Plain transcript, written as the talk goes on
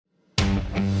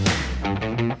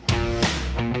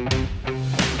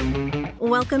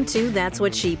Welcome to That's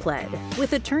What She Pled,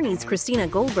 with attorneys Christina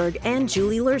Goldberg and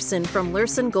Julie Lurson from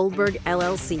Lurson Goldberg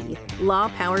LLC, law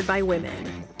powered by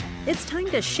women. It's time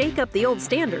to shake up the old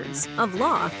standards of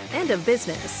law and of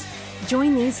business.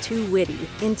 Join these two witty,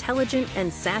 intelligent,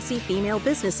 and sassy female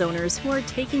business owners who are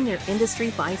taking their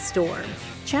industry by storm,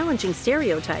 challenging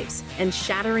stereotypes and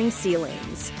shattering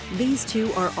ceilings. These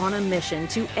two are on a mission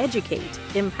to educate,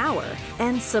 empower,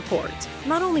 and support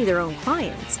not only their own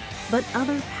clients, but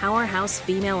other powerhouse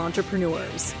female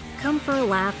entrepreneurs. Come for a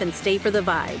laugh and stay for the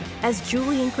vibe as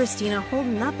Julie and Christina hold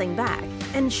nothing back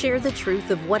and share the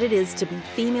truth of what it is to be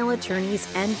female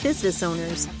attorneys and business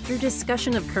owners through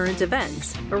discussion of current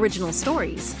events, original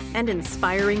stories, and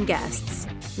inspiring guests.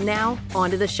 Now, on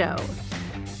to the show.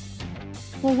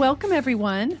 Well, welcome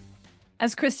everyone.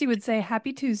 As Christy would say,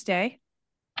 happy Tuesday.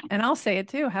 And I'll say it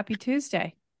too, happy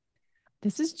Tuesday.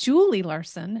 This is Julie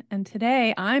Larson, and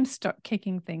today I'm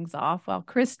kicking things off while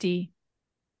Christy,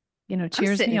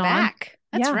 cheers me on. Back.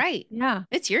 That's yeah, right. Yeah.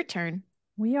 It's your turn.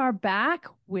 We are back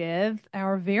with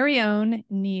our very own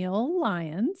Neil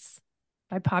Lyons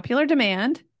by popular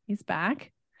demand. He's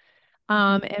back.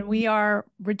 And we are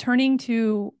returning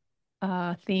to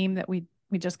a theme that we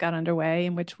just got underway,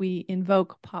 in which we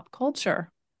invoke pop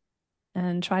culture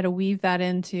and try to weave that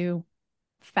into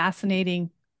fascinating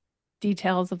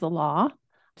details of the law.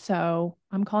 So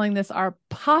I'm calling this our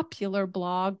popular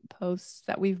blog posts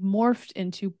that we've morphed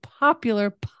into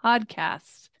popular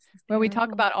podcasts, where we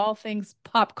talk about all things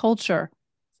pop culture.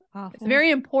 It's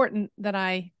very important that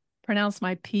I pronounce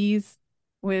my P's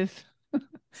with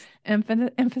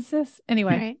emphasis.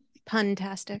 Anyway, right.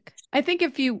 Puntastic. I think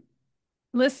if you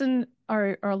listen,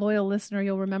 our loyal listener,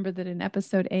 you'll remember that in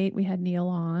episode 8, we had Neil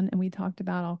on and we talked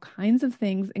about all kinds of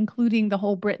things, including the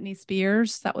whole Britney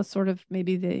Spears. That was sort of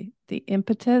maybe the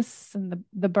impetus and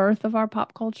the birth of our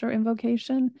pop culture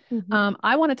invocation. Mm-hmm.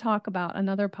 I want to talk about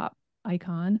another pop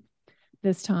icon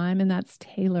this time, and that's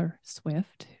Taylor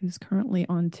Swift, who's currently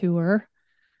on tour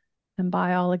and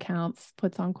by all accounts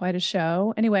puts on quite a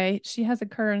show. Anyway, she has a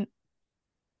current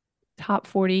top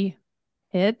 40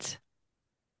 hit.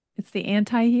 It's the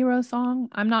anti-hero song.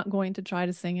 I'm not going to try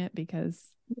to sing it because,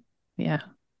 yeah.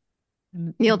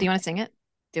 Neil, do you want to sing it?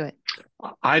 Do it.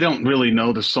 I don't really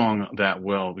know the song that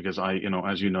well because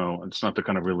as you know, it's not the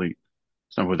kind of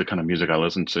music I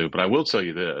listen to. But I will tell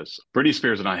you this: Britney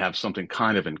Spears and I have something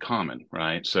kind of in common,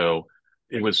 right? So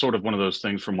it was sort of one of those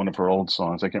things from one of her old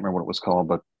songs. I can't remember what it was called,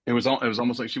 but it was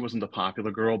almost like she wasn't the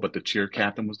popular girl, but the cheer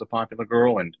captain was the popular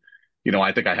girl. And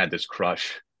I think I had this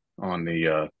crush on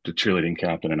the cheerleading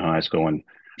captain in high school, and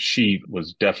she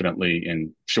was definitely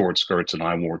in short skirts and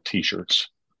I wore t-shirts.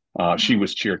 She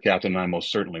was cheer captain and I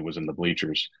most certainly was in the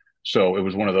bleachers. So it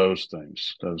was one of those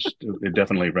things. It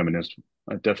definitely resonated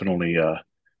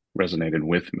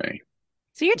with me.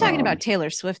 So you're talking about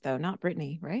Taylor Swift though, not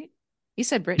Britney, right? You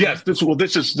said Britney. Yes, this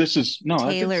is no,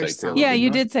 Taylor. Yeah, you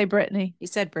did say Britney. You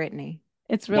said Britney.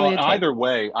 It's really either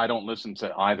way, I don't listen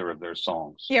to either of their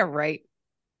songs. Yeah, right.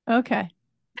 Okay.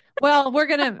 Well, we're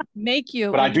going to make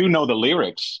you. But I do know the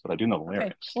lyrics. Okay.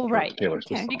 Well, right.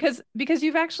 Okay. Because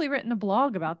you've actually written a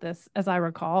blog about this, as I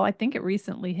recall. I think it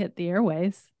recently hit the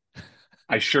airways.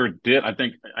 I sure did. I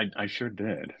think I sure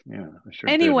did. Yeah, I sure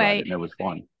anyway, did. And it was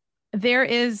fun. There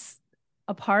is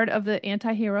a part of the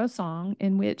anti-hero song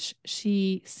in which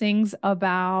she sings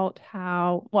about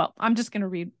how, well, I'm just going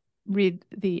to read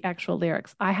the actual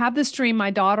lyrics. I have this dream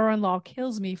my daughter-in-law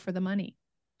kills me for the money.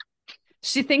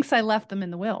 She thinks I left them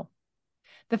in the will.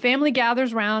 The family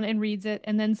gathers round and reads it,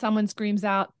 and then someone screams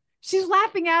out, she's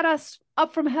laughing at us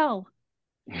up from hell.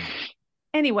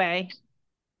 Anyway,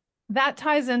 that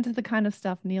ties into the kind of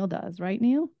stuff Neil does, right,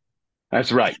 Neil?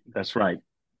 That's right. I don't.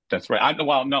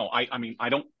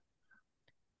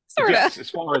 Sort of. Yes,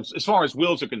 as far as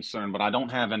wills are concerned, but I don't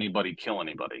have anybody kill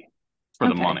anybody for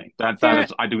the money.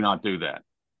 I do not do that.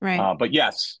 Right. But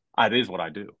yes, it is what I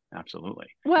do. Absolutely.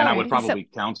 Well, and I would probably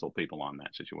counsel people on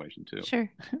that situation too.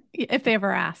 Sure. If they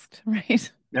ever asked,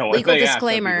 right? No, legal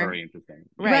disclaimer. Asked, very interesting.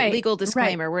 Right. Legal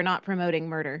disclaimer. Right. We're not promoting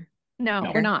murder. No,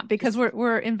 we're not, because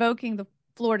we're invoking the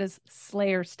Florida's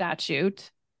Slayer statute,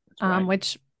 right.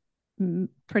 Which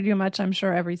pretty much I'm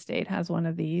sure every state has one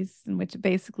of these, in which it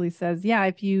basically says, yeah,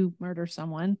 if you murder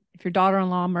someone, if your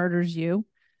daughter-in-law murders you,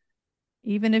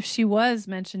 even if she was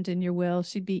mentioned in your will,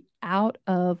 she'd be out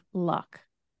of luck,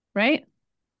 right?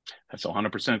 That's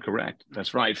 100% correct.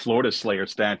 That's right. Florida Slayer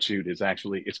statute is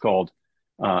actually, it's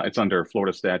under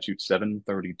Florida statute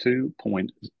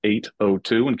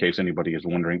 732.802, in case anybody is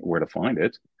wondering where to find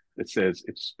it. It says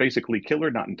it's basically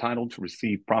killer not entitled to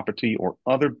receive property or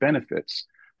other benefits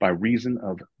by reason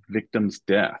of victim's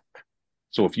death.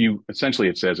 So if you essentially,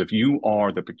 it says if you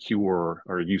are the procurer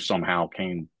or you somehow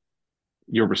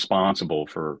you're responsible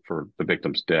for the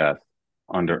victim's death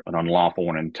under an unlawful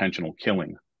or intentional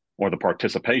killing, or the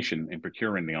participation in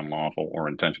procuring the unlawful or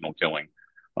intentional killing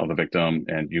of the victim,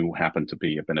 and you happen to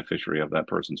be a beneficiary of that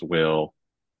person's will,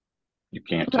 you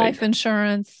can't take Life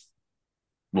insurance.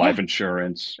 life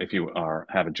insurance if you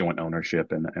have a joint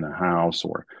ownership in a house,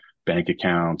 or bank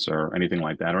accounts or anything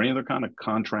like that, or any other kind of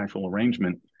contractual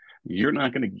arrangement. You're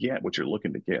not going to get what you're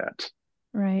looking to get.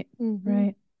 Right. Mhm.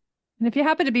 Right. And if you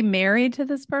happen to be married to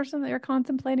this person that you're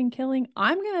contemplating killing,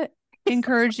 I'm going to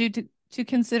encourage you to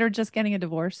consider just getting a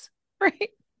divorce,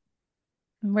 Right.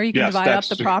 where you can Yes, divide up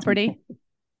the property.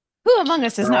 Who among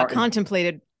us has There not are-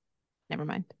 contemplated? Never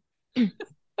mind.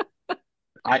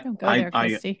 Don't go there,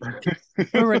 Christy. We're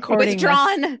I recording this.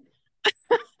 Withdrawn.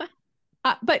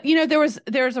 But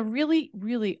there's a really,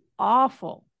 really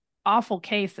awful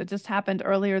case that just happened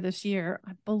earlier this year.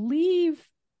 I believe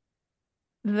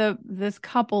this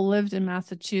couple lived in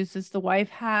Massachusetts. The wife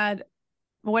had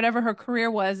whatever her career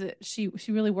was. She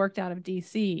really worked out of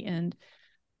DC, and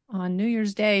on New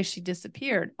Year's Day she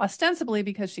disappeared, ostensibly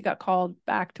because she got called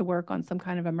back to work on some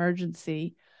kind of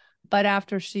emergency. But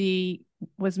after she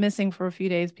was missing for a few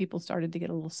days, people started to get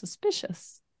a little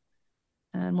suspicious.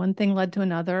 And one thing led to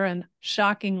another. And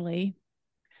shockingly,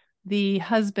 the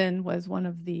husband was one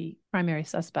of the primary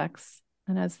suspects.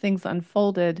 And as things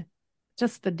unfolded,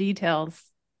 just the details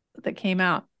that came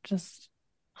out, just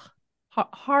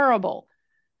horrible.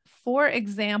 For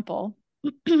example,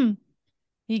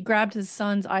 he grabbed his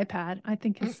son's iPad. I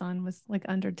think his son was like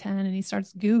under 10, and he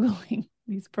starts Googling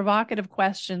these provocative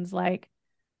questions like,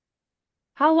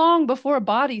 how long before a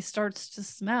body starts to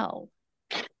smell?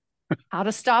 How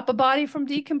to stop a body from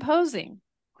decomposing?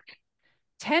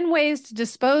 10 ways to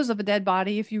dispose of a dead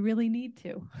body if you really need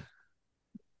to.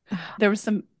 There was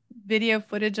some video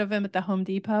footage of him at the Home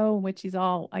Depot in which he's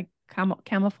all like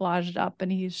camouflaged up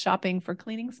and he's shopping for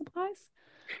cleaning supplies.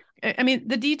 I mean,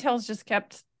 the details just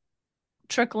kept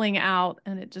trickling out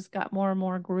and it just got more and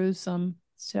more gruesome.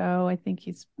 So I think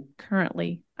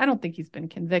I don't think he's been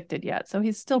convicted yet. So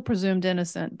he's still presumed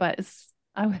innocent, but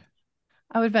I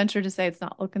would venture to say it's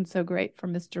not looking so great for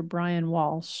Mr. Brian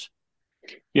Walsh.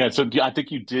 Yeah, so I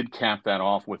think you did cap that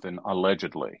off with an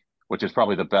allegedly, which is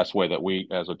probably the best way that we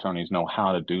as attorneys know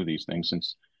how to do these things,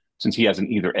 since he hasn't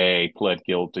either pled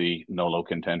guilty, nolo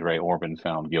contendere, or been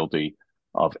found guilty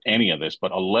of any of this.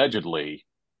 But allegedly,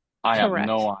 I have Correct.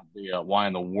 no idea why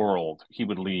in the world he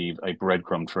would leave a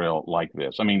breadcrumb trail like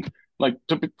this. I mean,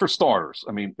 for starters,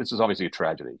 I mean, this is obviously a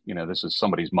tragedy. This is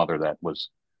somebody's mother that was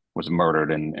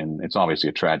murdered, and it's obviously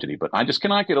a tragedy. But I just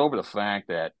cannot get over the fact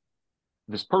that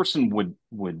this person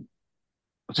would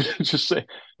just say,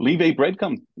 leave a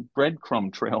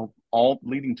breadcrumb trail, all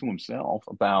leading to himself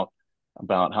about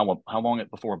how long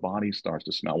before a body starts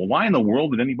to smell. Well, why in the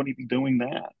world would anybody be doing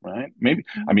that, right? Maybe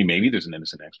there's an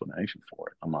innocent explanation for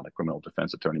it. I'm not a criminal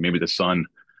defense attorney. Maybe the son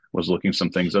was looking some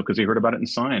things up because he heard about it in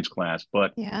science class.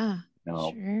 But Yeah,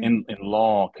 sure. in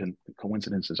law,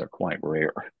 coincidences are quite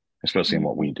rare, especially in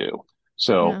what we do.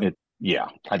 So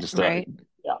I just right.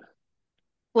 Yeah.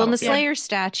 Well, in the Slayer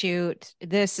statute,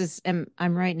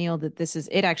 I'm right, Neil, that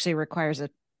it actually requires an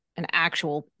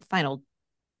actual final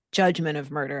judgment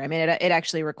of murder. I mean, it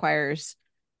actually requires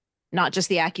not just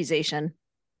the accusation.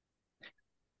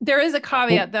 There is a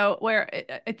caveat, though, where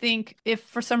I think if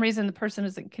for some reason the person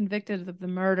isn't convicted of the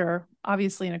murder,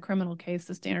 obviously in a criminal case,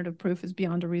 the standard of proof is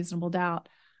beyond a reasonable doubt.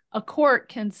 A court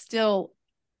can still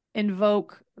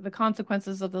invoke the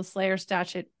consequences of the Slayer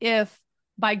statute if,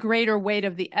 by greater weight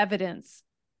of the evidence,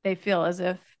 they feel as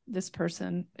if this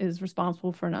person is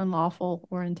responsible for an unlawful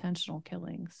or intentional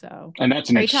killing. So, and that's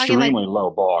an extremely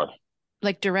low bar.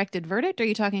 Like directed verdict? Or are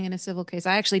you talking in a civil case?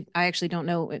 I actually don't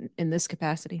know in this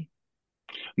capacity.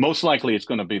 Most likely, it's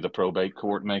going to be the probate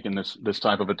court making this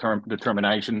type of a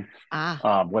determination,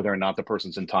 whether or not the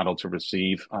person's entitled to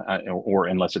receive, or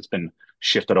unless it's been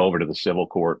shifted over to the civil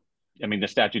court. I mean, the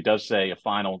statute does say a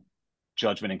final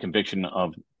judgment and conviction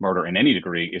of murder in any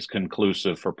degree is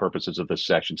conclusive for purposes of this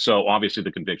section. So obviously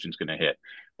the conviction is going to hit.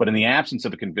 But in the absence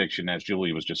of a conviction, as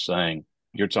Julie was just saying,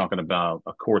 you're talking about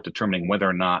a court determining whether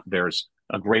or not there's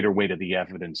a greater weight of the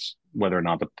evidence, whether or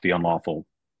not the unlawful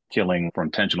killing for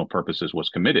intentional purposes was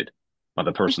committed by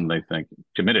the person they think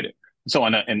committed it. So,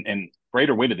 and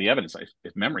greater weight of the evidence,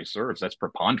 if memory serves, that's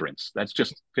preponderance. That's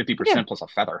just 50% plus a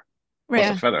feather. Plus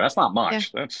a feather. That's not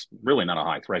much. Yeah. That's really not a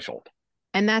high threshold.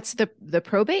 And that's the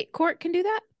probate court can do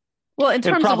that? Well, in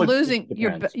terms of losing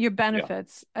your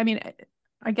benefits, I mean,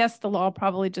 I guess the law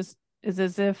probably just is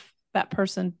as if that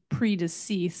person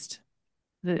predeceased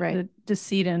the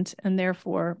decedent, and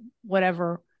therefore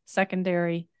whatever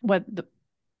secondary, what the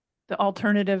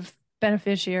alternative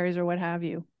beneficiaries or what have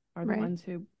you are the ones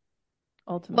who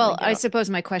ultimately. Well, I suppose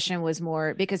my question was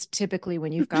more because typically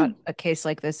when you've got a case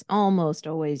like this, almost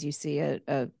always you see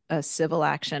a civil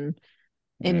action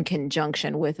in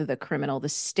conjunction with the criminal, the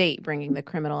state bringing the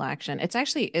criminal action.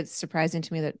 It's surprising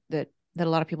to me that a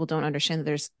lot of people don't understand that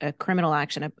there's a criminal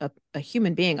action. A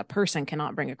human being, a person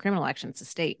cannot bring a criminal action. It's a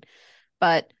state,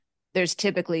 but there's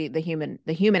typically the human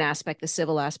aspect, the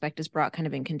civil aspect is brought kind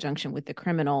of in conjunction with the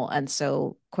criminal. And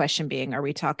so question being, are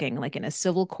we talking like in a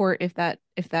civil court if that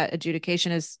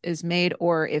adjudication is made,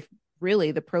 or if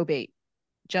really the probate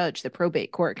judge, the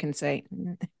probate court can say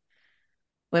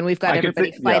when we've got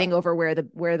everybody fighting over where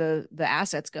the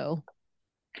assets go?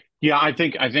 Yeah, I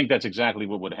think that's exactly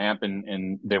what would happen,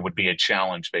 and there would be a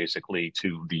challenge basically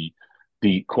to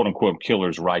the quote unquote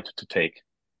killer's right to take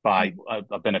by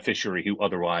a beneficiary who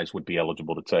otherwise would be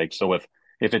eligible to take. So if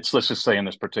it's, let's just say in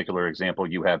this particular example,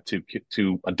 you have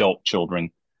two adult children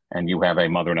and you have a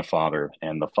mother and a father,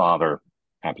 and the father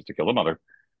happens to kill the mother,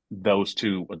 those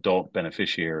two adult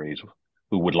beneficiaries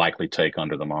who would likely take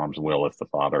under the mom's will if the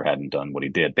father hadn't done what he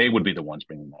did, they would be the ones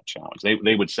bringing that challenge.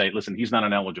 They would say, listen, he's not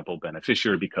an eligible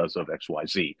beneficiary because of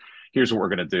XYZ. Here's what we're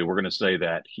going to do. We're going to say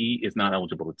that he is not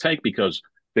eligible to take because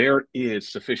there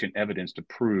is sufficient evidence to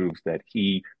prove that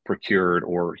he procured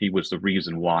or he was the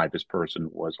reason why this person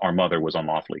our mother was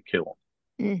unlawfully killed,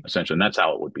 essentially. And that's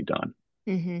how it would be done.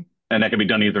 Mm-hmm. And that can be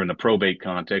done either in the probate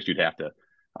context. You'd have to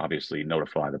obviously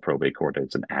notify the probate court that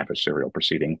it's an adversarial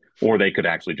proceeding, or they could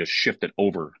actually just shift it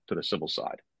over to the civil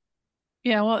side.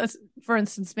 Yeah, well, for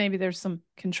instance, maybe there's some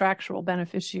contractual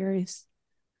beneficiaries.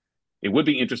 It would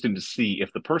be interesting to see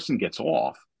if the person gets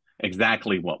off,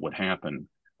 exactly what would happen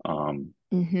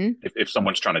if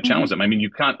someone's trying to challenge them. I mean, you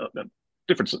can't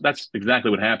difference. That's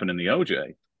exactly what happened in the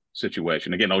OJ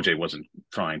situation. Again, OJ wasn't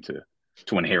trying to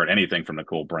inherit anything from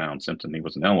Nicole Brown Simpson. He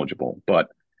wasn't eligible, but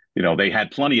they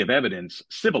had plenty of evidence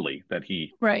civilly that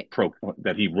he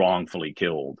that he wrongfully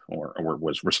killed or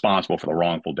was responsible for the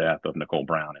wrongful death of Nicole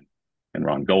Brown and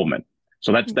Ron Goldman.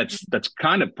 So that's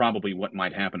kind of probably what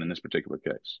might happen in this particular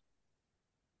case.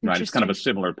 Right, it's kind of a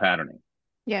similar patterning.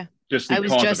 Yeah, just the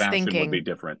cause of action would be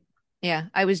different. Yeah,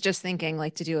 I was just thinking,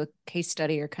 like, to do a case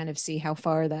study or kind of see how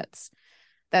far that's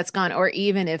gone, or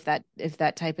even if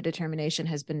that type of determination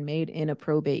has been made in a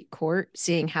probate court,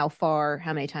 seeing how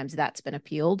many times that's been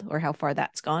appealed or how far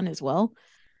that's gone as well,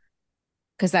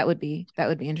 because that would be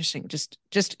interesting.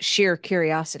 Just sheer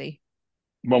curiosity.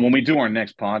 Well, when we do our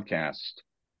next podcast,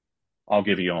 I'll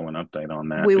give you all an update on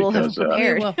that. We will have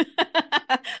prepared.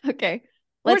 Okay.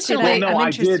 Let's do that. No,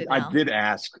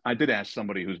 I did ask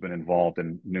somebody who's been involved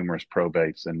in numerous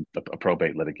probates and a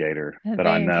probate litigator that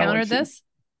I know. Encountered this?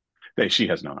 She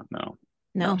has not.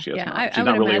 No, she has not. She's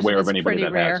not really aware of anybody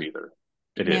that has either.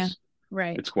 It is.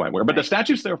 Right. It's quite rare. But the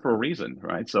statute's there for a reason,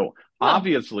 right? So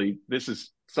obviously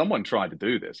someone tried to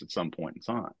do this at some point in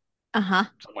time.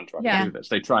 Someone tried to do this.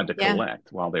 They tried to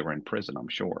collect while they were in prison, I'm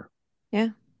sure. Yeah.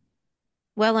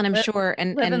 Well, and I'm sure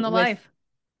living the life.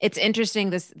 It's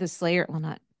interesting, this Slayer, well,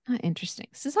 not interesting.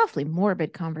 This is awfully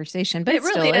morbid conversation, but it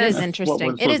really it is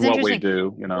interesting. It is interesting. What we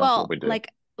do, well, what we do.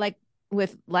 Like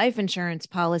with life insurance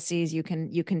policies, you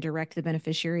can direct the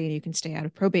beneficiary and you can stay out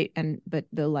of probate. But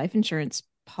the life insurance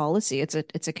policy, it's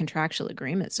a contractual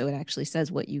agreement. So it actually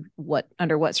says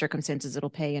under what circumstances it'll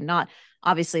pay and not.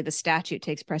 Obviously the statute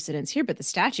takes precedence here, but the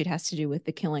statute has to do with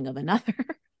the killing of another.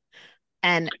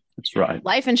 And that's right.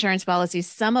 Life insurance policies,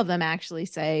 some of them actually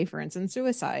say, for instance,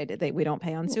 suicide. We don't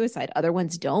pay on suicide. Other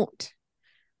ones don't.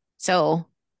 So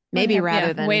maybe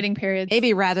rather than waiting periods,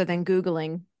 maybe rather than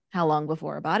Googling how long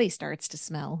before a body starts to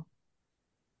smell,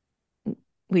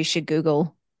 we should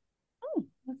Google.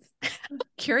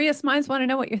 Curious minds want to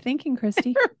know what you're thinking,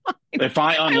 Christy. If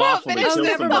I unlawfully kill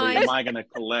somebody, am I going to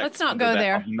collect? Let's not go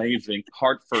there. Amazing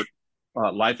Hartford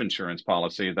life insurance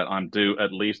policy that I'm due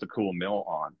at least $2 million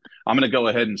on. I'm going to go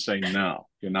ahead and say no.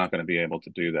 You're not going to be able to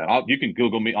do that. You can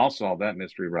Google me. I'll solve that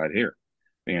mystery right here.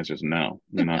 The answer is no.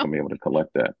 You're not going to be able to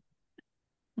collect that.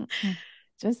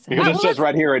 Just because it says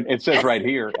right here. It says right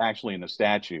here, actually in the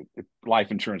statute,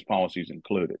 life insurance policies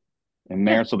included in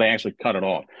there, so they actually cut it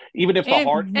off. Even if the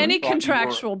Hartford any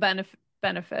contractual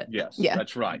benefit. Yes,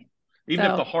 that's right. Even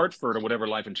if the Hartford or whatever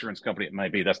life insurance company it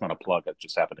might be, that's not a plug. That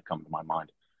just happened to come to my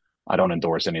mind. I don't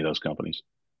endorse any of those companies.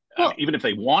 Well, even if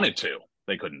they wanted to,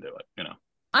 they couldn't do it.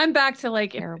 I'm back to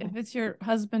like if it's your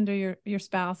husband or your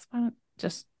spouse, why don't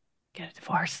just get a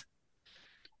divorce?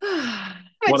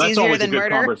 Well, that's easier always a than good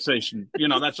murder. conversation.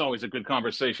 That's always a good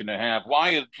conversation to have.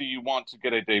 Why do you want to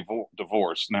get a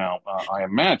divorce? Now, I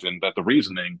imagine that the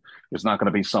reasoning is not going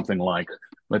to be something like,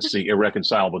 let's see,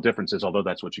 irreconcilable differences, although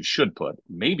that's what you should put.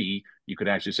 Maybe you could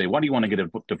actually say, why do you want to get a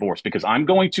divorce? Because I'm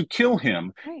going to kill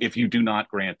him if you do not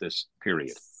grant this,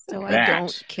 period. So That I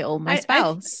don't kill my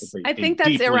spouse. I think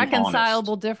that's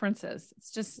irreconcilable differences.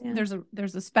 It's just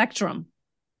there's a spectrum.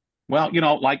 Well,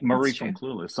 like Murray from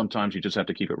Clueless, sometimes you just have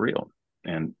to keep it real.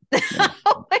 And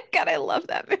oh my God, I love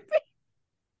that movie.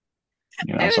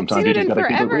 Sometimes you just got to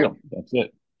keep it real. That's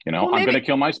it. I'm going to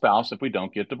kill my spouse if we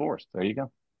don't get divorced. There you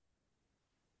go.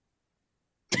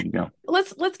 There you go.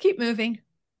 Let's keep moving.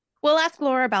 We'll ask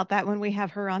Laura about that when we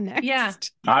have her on next. Yeah.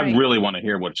 I really want to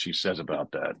hear what she says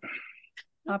about that.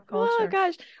 Pop culture. Oh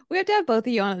gosh, we have to have both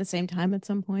of you on at the same time at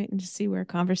some point and just see where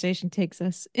conversation takes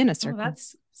us in a circle. Oh,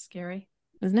 that's scary,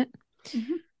 isn't it?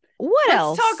 Mm-hmm. What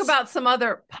else? Let's talk about some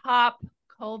other pop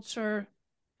culture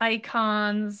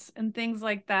icons and things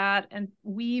like that, and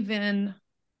weave in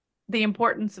the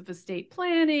importance of estate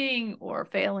planning or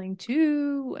failing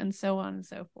to, and so on and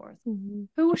so forth. Mm-hmm.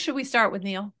 Who should we start with,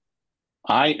 Neil?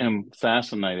 I am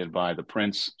fascinated by the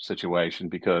Prince situation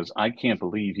because I can't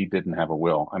believe he didn't have a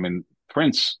will. I mean,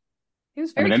 Prince. He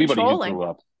was very controlling. Who grew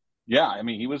up. Yeah, I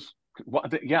mean, he was.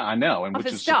 Yeah, I know, and which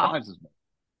surprises me.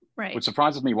 Right. Which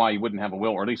surprises me why he wouldn't have a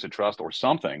will or at least a trust or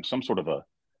something, some sort of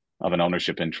an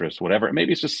ownership interest, whatever.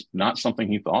 Maybe it's just not something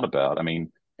he thought about. I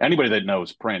mean, anybody that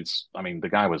knows Prince, I mean, the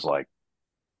guy was like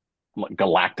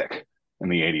galactic in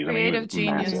the 80s. Creative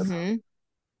genius. Mm-hmm.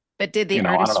 But did the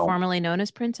artist formerly known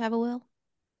as Prince have a will?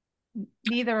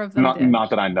 Neither of them did.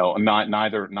 Not that I know.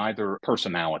 Neither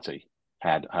personality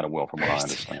had a will, from what I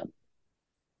understand.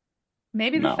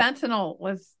 Maybe the fentanyl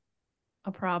was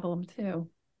a problem too.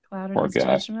 Clouded his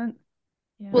judgment.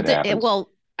 Yeah.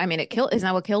 I mean, it killed. Isn't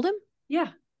that what killed him?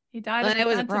 Yeah, he died of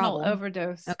a fentanyl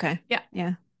overdose. Okay.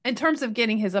 Yeah. In terms of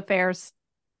getting his affairs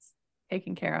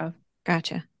taken care of.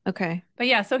 Gotcha. Okay. But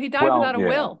yeah, so he died without a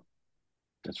will.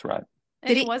 That's right.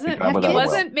 And he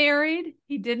wasn't married.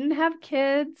 He didn't have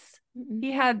kids. Mm-mm.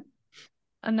 He had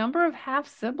a number of half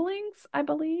siblings, I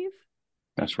believe.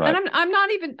 That's right. And I'm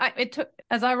not even. It took,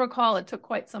 as I recall, it took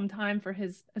quite some time for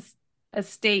his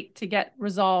estate to get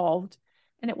resolved,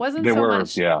 and it wasn't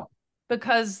much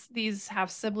because these half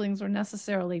siblings were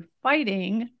necessarily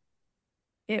fighting.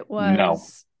 It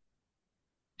was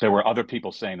there were other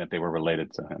people saying that they were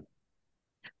related to him.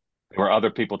 There were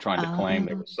other people trying to claim.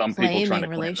 There were some people trying to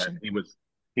claim that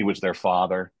he was their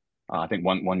father. I think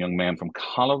one young man from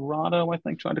Colorado, I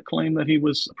think, tried to claim that he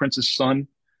was Prince's son,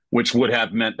 which would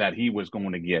have meant that he was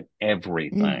going to get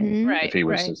everything if he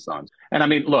was his son. And I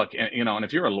mean, look, and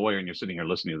if you're a lawyer and you're sitting here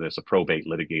listening to this, a probate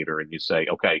litigator, and you say,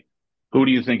 okay, who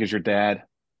do you think is your dad?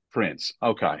 Prince.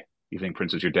 Okay. You think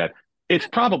Prince is your dad? It's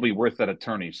probably worth that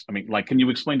attorneys. I mean, like, can you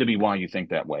explain to me why you think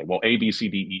that way? Well, A, B, C,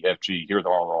 D, E, F, G, here are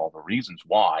all the reasons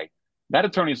why. That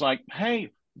attorney's like,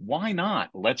 hey, why not?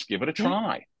 Let's give it a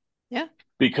try. Yeah.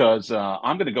 Because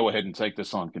I'm going to go ahead and take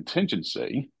this on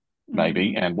contingency,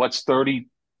 maybe. And what's 33%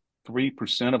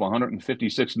 of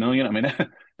 156 million? I mean,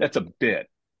 that's a bit.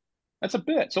 That's a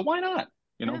bit. So why not?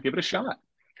 Give it a shot.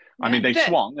 Yeah, I mean, they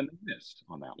swung and missed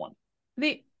on that one.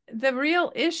 The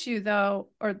real issue, though,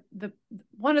 or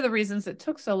one of the reasons it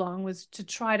took so long was to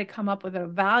try to come up with a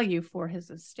value for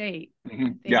his estate.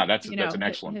 Yeah, that's an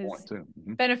excellent point too.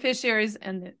 Beneficiaries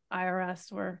and the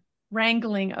IRS were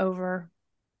wrangling over,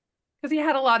 because he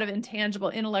had a lot of intangible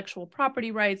intellectual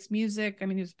property rights, music. I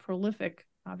mean, he was prolific,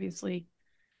 obviously.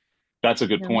 That's a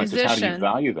good point. Because how do you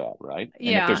value that, right? And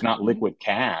if there's not liquid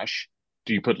cash,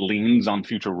 do you put liens on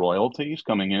future royalties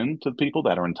coming in to people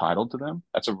that are entitled to them?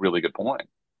 That's a really good point.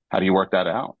 How do you work that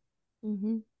out?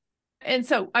 Mm-hmm. And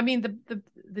so, I mean,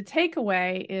 the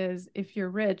takeaway is, if you're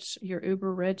rich, you're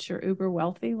uber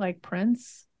wealthy, like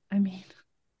Prince. I mean,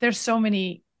 there's so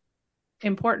many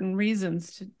important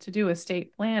reasons to do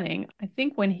estate planning. I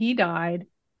think when he died,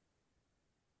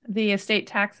 the estate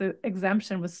tax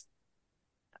exemption was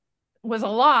a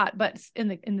lot, but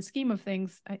in the scheme of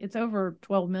things, it's over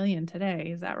 12 million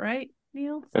today. Is that right,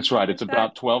 Neil? That's right. It's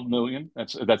about 12 million.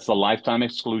 That's the lifetime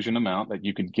exclusion amount that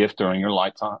you could gift during your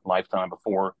lifetime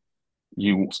before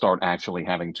you start actually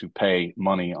having to pay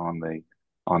money on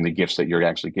the gifts that you're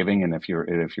actually giving. And if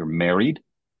you're married,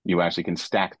 you actually can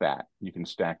stack that. You can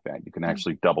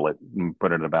actually double it and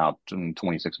put it at about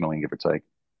 26 million, give or take.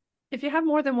 If you have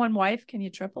more than one wife, can you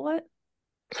triple it?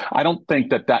 I don't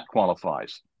think that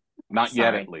qualifies. Not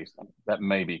yet, at least. That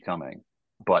may be coming,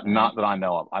 but not that I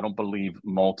know of. I don't believe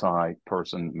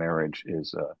multi-person marriage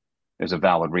is a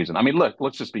valid reason. I mean, look,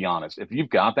 let's just be honest. If you've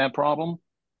got that problem,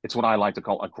 It's what I like to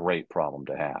call a great problem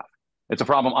to have. It's a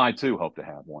problem I too hope to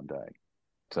have one day.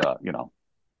 So,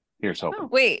 here's hoping. Oh,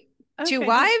 wait, Okay, 2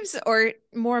 wives or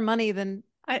more money than?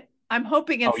 I'm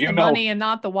hoping it's the money and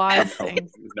not the wives thing.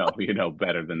 You know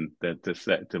better than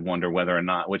to wonder whether or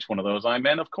not which one of those I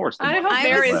meant. Of course, the I money. hope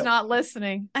Mary's not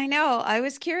listening. I know. I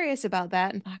was curious about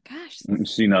that and thought, gosh,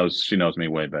 She knows me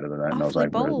way better than that. Knows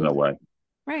there's no way.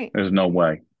 Right. There's no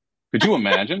way. Could you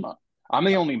imagine? I'm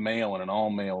the only male in an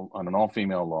all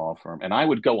female law firm, and I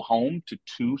would go home to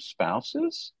 2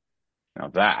 spouses. Now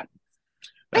that's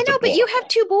I know, but you have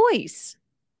 2 boys.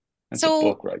 That's a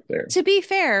book right there. To be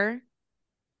fair,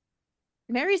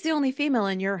 Mary's the only female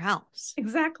in your house.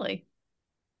 Exactly.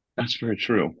 That's very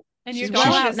true. And she's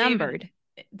well outnumbered.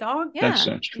 Dog? Yeah.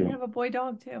 That's true. You have a boy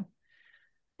dog too.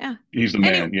 Yeah. He's the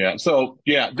man. Yeah. So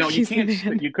no, you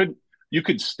can't. You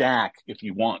could stack if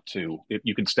you want to. If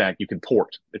you can stack, you can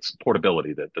port. It's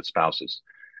portability that the spouse's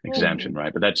exemption,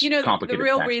 right? But that's complicated. The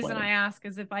real reason I ask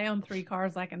is if I own 3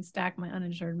 cars, I can stack my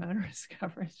uninsured motorist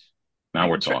coverage. Now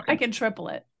we're talking. I can triple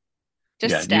it.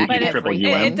 Just stack it.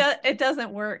 It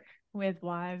doesn't work with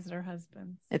wives or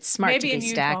husbands. It's smart to be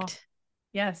stacked.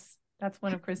 Yes, that's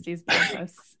one of Christy's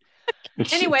posts.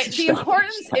 Anyway, the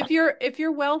importance if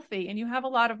you're wealthy and you have a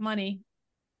lot of money,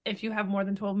 if you have more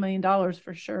than $12 million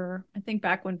for sure. I think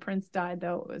back when Prince died,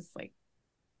 though, it was like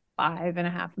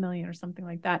 $5.5 million or something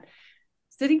like that.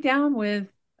 Sitting down with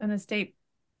an estate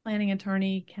planning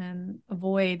attorney can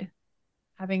avoid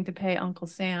having to pay Uncle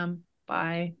Sam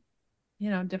by,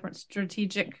 different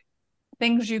strategic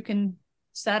things you can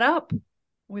set up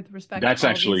with respect to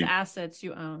all these assets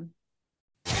you own.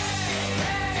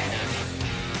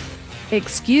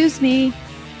 Excuse me.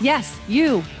 Yes,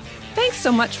 you. Thanks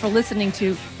so much for listening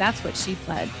to That's What She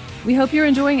Pled. We hope you're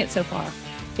enjoying it so far.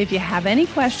 If you have any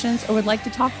questions or would like to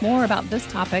talk more about this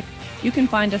topic, you can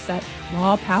find us at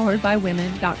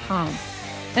lawpoweredbywomen.com.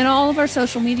 And all of our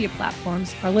social media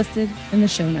platforms are listed in the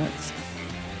show notes.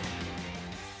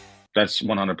 That's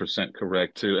 100%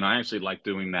 correct, too. And I actually like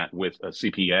doing that with a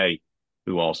CPA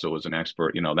who also is an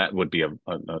expert. That would be a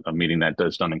meeting that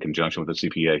is done in conjunction with a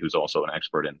CPA who's also an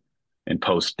expert in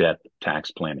post-death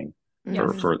tax planning.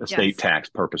 For estate tax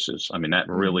purposes. I mean, that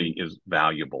really is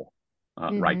valuable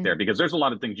right there, because there's a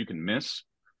lot of things you can miss.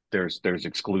 There's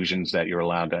exclusions that you're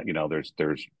allowed to,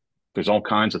 there's all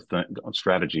kinds of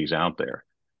strategies out there.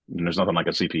 And there's nothing like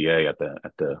a CPA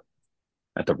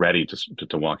at the ready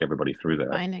to walk everybody through that.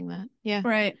 Finding that. Yeah.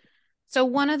 Right. So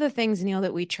one of the things, Neil,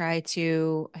 that we try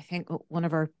to, I think one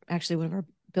of our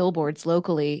billboards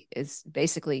locally is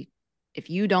basically,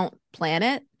 if you don't plan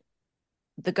it,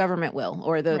 the government will,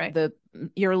 or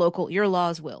your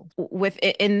laws will.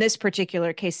 In this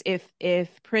particular case,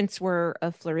 if Prince were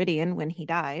a Floridian when he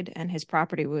died and his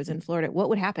property was in Florida, what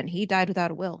would happen? He died without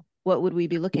a will. What would we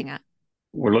be looking at?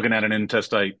 We're looking at an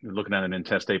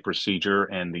intestate procedure,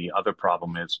 and the other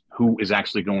problem is who is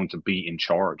actually going to be in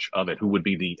charge of it. Who would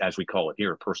be the, as we call it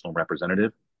here, personal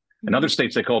representative? In other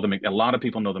states, they call them. A lot of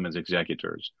people know them as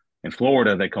executors. In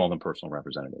Florida, they call them personal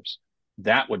representatives.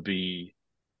 That would be.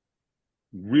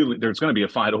 Really, there's going to be a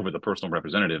fight over the personal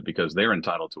representative because they're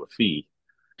entitled to a fee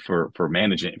for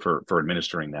managing for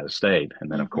administering that estate, and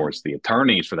then of course the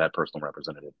attorneys for that personal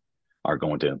representative are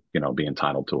going to be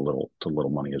entitled to a little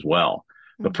money as well.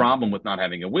 The problem with not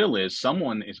having a will is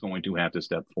someone is going to have to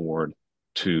step forward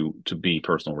to be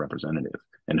personal representative,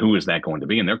 and who is that going to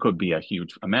be? And there could be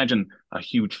imagine a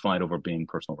huge fight over being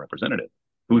personal representative.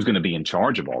 Who's going to be in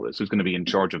charge of all this? Who's going to be in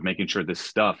charge of making sure this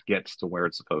stuff gets to where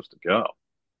it's supposed to go?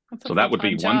 So that would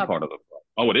be one part of it.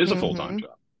 Oh, it is a full-time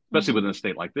job, especially within a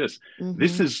state like this.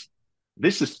 This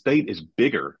estate is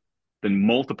bigger than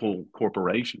multiple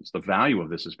corporations. The value of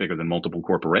this is bigger than multiple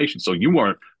corporations. So you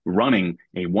are running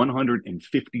a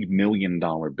 $150 million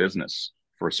business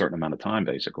for a certain amount of time,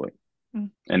 basically.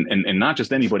 And not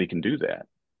just anybody can do that.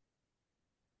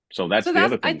 So that's the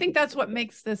other thing. I think that's what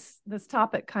makes this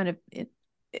topic kind of,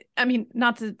 I mean,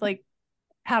 not to like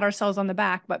pat ourselves on the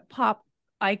back, but pop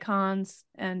icons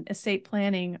and estate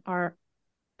planning are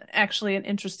actually an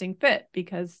interesting fit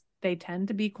because they tend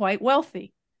to be quite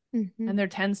wealthy and there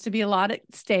tends to be a lot at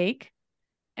stake.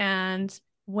 And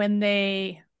when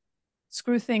they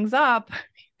screw things up,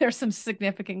 there's some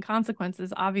significant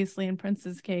consequences. Obviously, in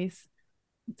Prince's case,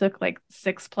 it took like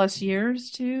 6+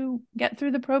 years to get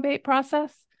through the probate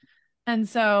process. And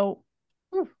so,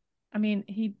 I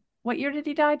mean, what year did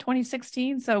he die?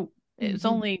 2016. So it was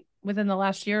only within the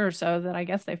last year or so that I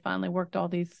guess they finally worked all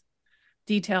these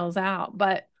details out.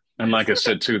 And like I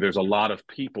said, too, there's a lot of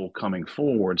people coming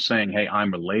forward saying, hey,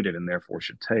 I'm related and therefore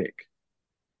should take.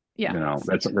 Yeah.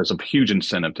 There's a huge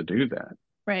incentive to do that.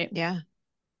 Right. Yeah.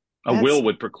 A will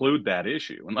would preclude that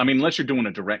issue. I mean, unless you're doing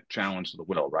a direct challenge to the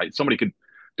will, right? Somebody could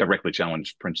directly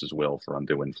challenge Prince's will for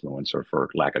undue influence or for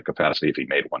lack of capacity if he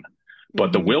made one.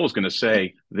 But the will is going to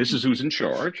say, this is who's in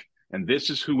charge, and this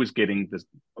is who is getting this,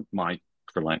 my,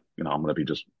 for like, I'm going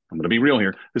to be real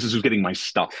here. This is who's getting my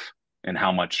stuff, and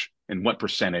how much, and what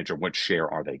percentage or what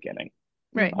share are they getting?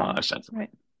 Right. Essentially. Right.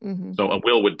 So a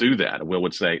will would do that. A will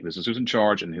would say, this is who's in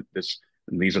charge, and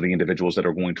these are the individuals that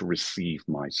are going to receive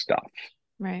my stuff.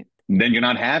 Right. And then you're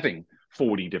not having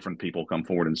 40 different people come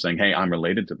forward and saying, hey, I'm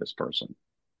related to this person.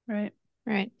 Right.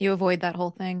 Right. You avoid that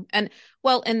whole thing. And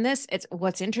well, in this, it's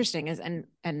what's interesting is, and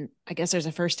I guess there's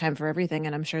a first time for everything,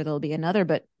 and I'm sure there'll be another,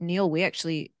 but Neil, we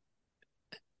actually,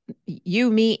 you,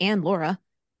 me, and Laura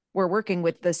were working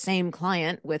with the same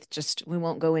client with just, we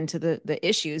won't go into the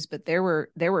issues, but there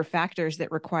were factors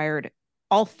that required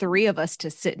all three of us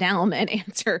to sit down and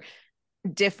answer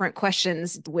different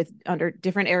questions under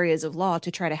different areas of law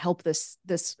to try to help this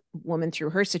woman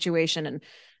through her situation. And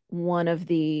one of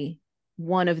the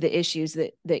issues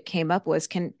that came up was,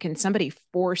 can somebody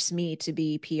force me to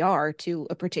be PR to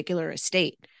a particular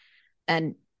estate?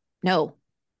 And no,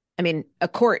 I mean, a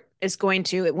court is going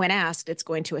to, when asked, it's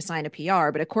going to assign a PR,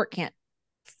 but a court can't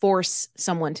force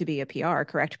someone to be a PR,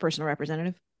 correct? Personal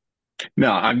representative.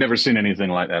 No, I've never seen anything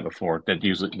like that before. That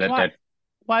usually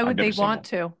why would they want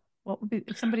to? What would be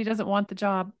if somebody doesn't want the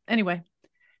job? Anyway,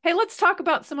 hey, let's talk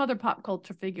about some other pop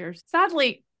culture figures.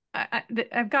 Sadly,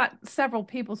 I've got several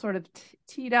people sort of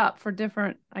teed up for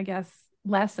different, I guess,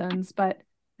 lessons, but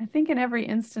I think in every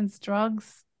instance,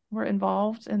 drugs were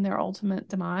involved in their ultimate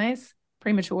demise,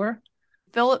 premature.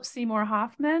 Philip Seymour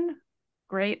Hoffman,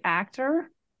 great actor.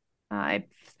 I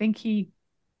think he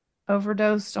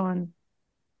overdosed on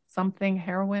something,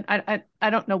 heroin. I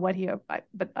don't know what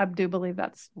but I do believe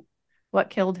that's what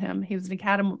killed him. He was an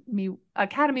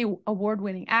Academy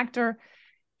Award-winning actor.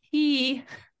 He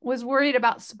was worried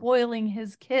about spoiling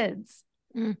his kids.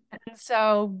 And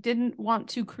so didn't want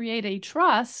to create a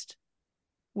trust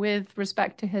with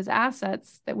respect to his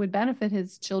assets that would benefit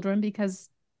his children, because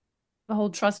the whole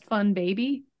trust fund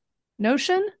baby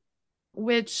notion,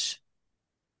 which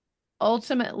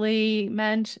ultimately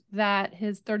meant that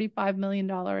his $35 million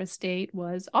estate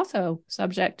was also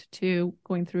subject to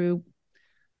going through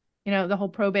the whole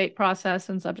probate process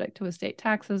and subject to estate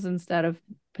taxes instead of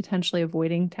potentially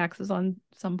avoiding taxes on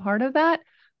some part of that.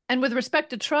 And with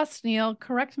respect to trust, Neil,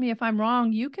 correct me if I'm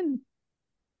wrong, you can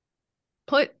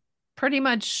put pretty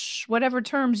much whatever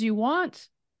terms you want,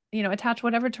 attach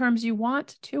whatever terms you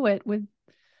want to it with,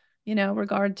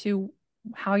 regard to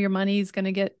how your money is going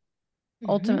to get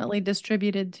ultimately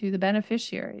distributed to the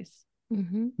beneficiaries.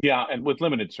 Yeah. And with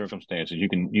limited circumstances, you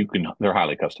can, they're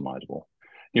highly customizable.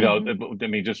 I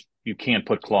mean, you can't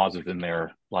put clauses in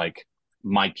there like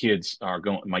my kids are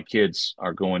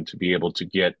going to be able to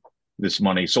get this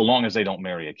money so long as they don't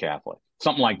marry a Catholic.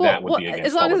 Something like that would be against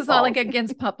as long as it's not policy. like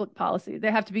against public policy.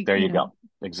 They have to be. There you go.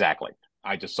 Exactly.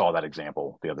 I just saw that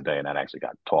example the other day, and that actually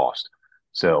got tossed.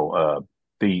 So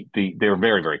they're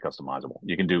very, very customizable.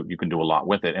 You can do a lot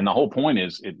with it. And the whole point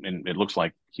is, it looks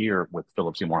like here with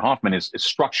Philip Seymour Hoffman is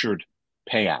structured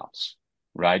payouts.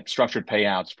 Right? Structured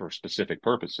payouts for specific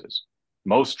purposes.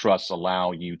 Most trusts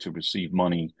allow you to receive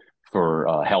money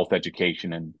for health,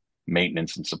 education, and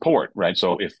maintenance and support, right?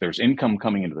 So if there's income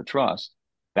coming into the trust,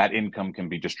 that income can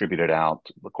be distributed out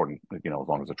according, as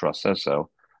long as the trust says so,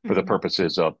 for the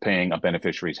purposes of paying a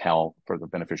beneficiary's health,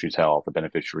 the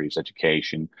beneficiary's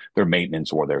education, their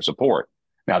maintenance, or their support.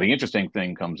 Now, the interesting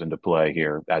thing comes into play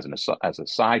here as a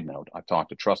side note. I've talked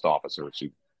to trust officers who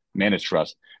manage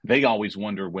trust. They always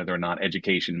wonder whether or not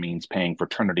education means paying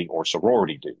fraternity or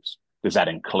sorority dues. Is that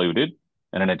included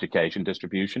in an education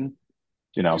distribution?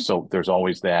 So there's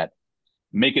always that.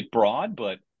 Make it broad,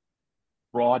 but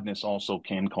broadness also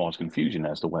can cause confusion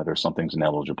as to whether something's an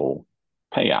eligible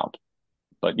payout.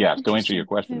 But yeah, to answer your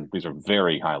question, these are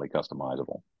very highly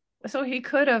customizable. So he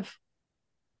could have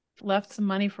left some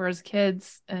money for his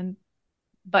kids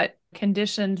but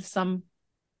conditioned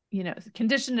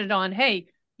it on, hey,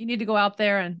 you need to go out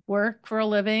there and work for a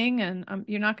living, and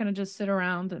you're not going to just sit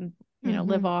around and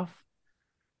live off.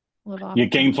 Yeah,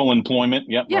 gainful employment.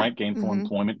 Yep, yeah. Right. Gainful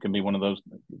employment can be one of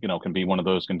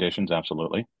those conditions.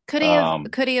 Absolutely. Could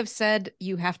he have said,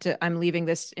 you have to, I'm leaving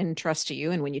this in trust to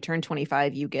you, and when you turn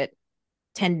 25, you get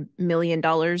 $10 million,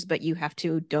 but you have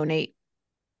to donate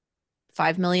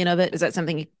 5 million of it? Is that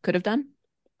something he could have done?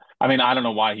 I mean, I don't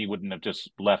know why he wouldn't have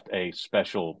just left a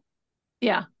special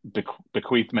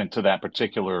bequeathment to that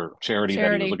particular charity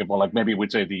that he was looking for. Like maybe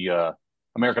we'd say the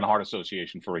American Heart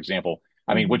Association, for example.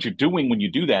 I mean, what you're doing when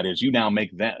you do that is you now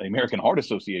make the American Heart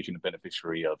Association a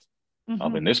beneficiary of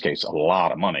in this case, a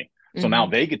lot of money. So now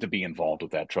Mhm. they get to be involved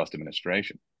with that trust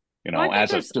administration, Well, I think as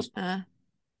a there's, just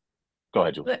go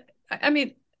ahead, Julie. I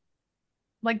mean,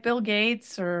 like Bill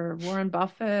Gates or Warren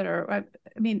Buffett, or I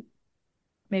mean,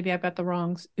 maybe I've got the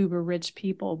wrong uber rich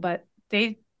people, but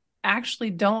they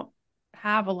actually don't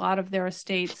have a lot of their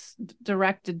estates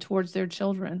directed towards their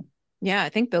children. Yeah, I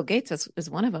think Bill Gates is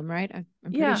one of them, right? I'm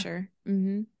pretty Yeah. sure.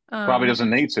 Mm-hmm. Probably doesn't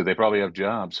need to. They probably have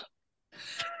jobs.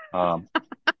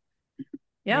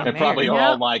 Yeah. They probably are Yeah.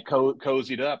 all like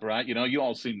cozied up, right? You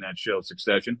all seen that show,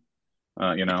 Succession.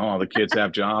 All the kids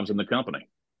have jobs in the company.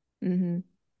 Mm-hmm.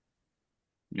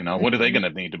 What are they going to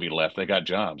need to be left? They got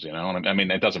jobs, And I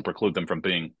mean, it doesn't preclude them from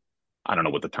being, I don't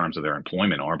know what the terms of their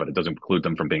employment are, but it doesn't preclude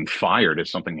them from being fired if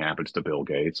something happens to Bill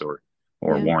Gates or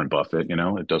Yeah. Warren Buffett.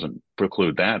 It doesn't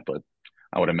preclude that, but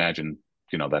I would imagine,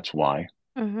 that's why.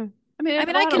 Mm-hmm. I mean,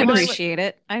 I can appreciate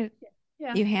it.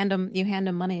 Yeah. You hand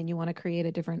them money and you want to create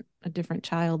a different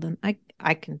child, and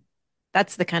I can.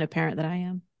 That's the kind of parent that I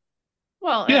am.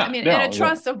 Well, Yeah, I mean, no, and a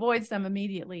trust avoids them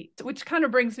immediately, which kind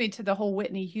of brings me to the whole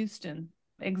Whitney Houston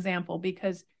example,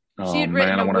 because she Oh had written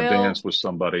man, I a want to will. dance with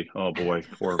somebody. Oh boy,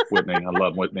 poor Whitney. I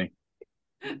love Whitney.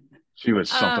 She was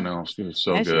something else. She was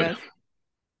so Yeah, she good. was.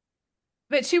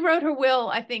 But she wrote her will,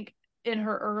 I think, in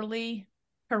her early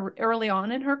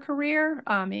on in her career.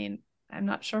 I mean, I'm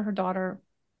not sure her daughter,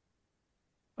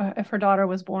 if her daughter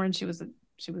was born, she was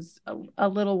a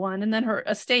little one, and then her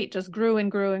estate just grew and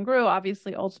grew and grew.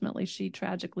 Obviously, ultimately, she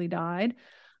tragically died,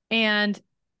 and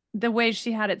the way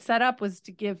she had it set up was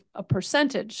to give a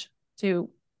percentage to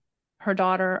her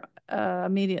daughter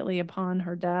immediately upon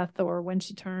her death, or when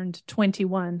she turned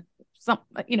 21,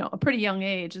 a pretty young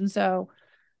age. And so,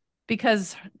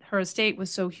 because her estate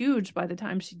was so huge by the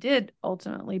time she did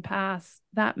ultimately pass,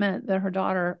 that meant that her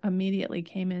daughter immediately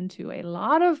came into a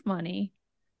lot of money.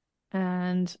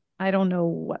 And I don't know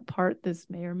what part this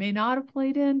may or may not have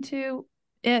played into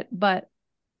it, but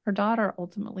her daughter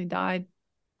ultimately died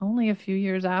only a few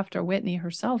years after Whitney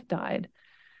herself died.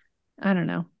 I don't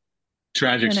know.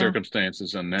 Tragic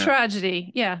circumstances in that.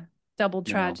 Tragedy. Yeah. Double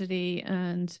tragedy.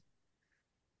 And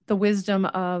the wisdom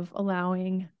of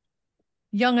allowing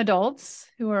young adults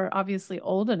who are obviously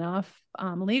old enough,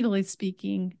 legally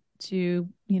speaking, to,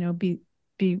 be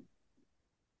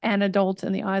an adult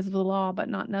in the eyes of the law, but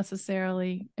not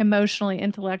necessarily emotionally,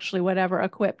 intellectually, whatever,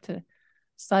 equipped to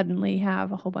suddenly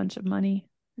have a whole bunch of money.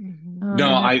 No,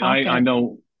 I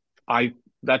know.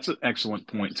 That's an excellent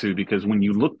point too, because when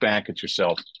you look back at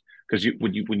yourself, because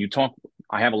when you talk,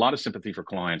 I have a lot of sympathy for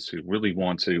clients who really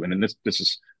want to, and then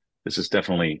this is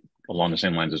definitely along the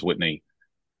same lines as Whitney.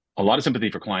 A lot of sympathy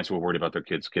for clients who are worried about their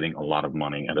kids getting a lot of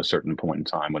money at a certain point in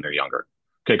time when they're younger.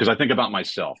 Okay, because I think about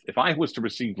myself. If I was to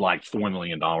receive like $4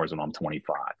 million and I'm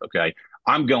 25, okay,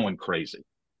 I'm going crazy.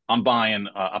 I'm buying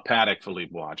a Patek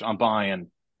Philippe watch. I'm buying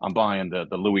the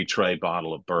Louis Trey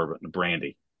bottle of bourbon,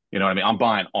 brandy. You know what I mean? I'm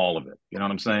buying all of it. You know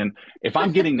what I'm saying? If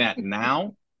I'm getting that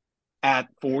now at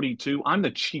 42, I'm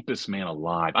the cheapest man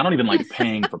alive. I don't even like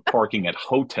paying for parking at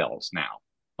hotels now.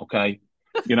 Okay.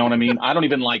 You know what I mean? I don't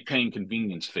even like paying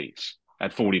convenience fees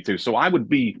at 42. So I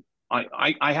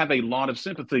have a lot of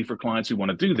sympathy for clients who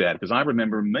want to do that, because I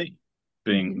remember me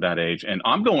being that age, and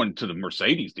I'm going to the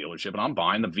Mercedes dealership and I'm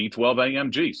buying the V12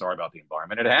 AMG. Sorry about the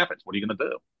environment. It happens. What are you going to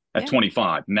do at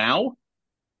 25? Now,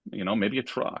 maybe a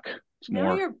truck. It's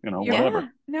more, whatever.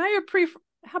 Now you're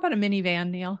how about a minivan,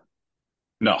 Neil?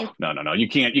 No. You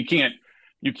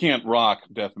can't rock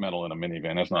death metal in a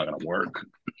minivan. That's not going to work.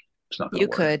 It's not going to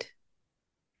work. Could.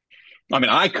 I mean,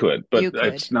 I could, but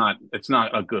it's not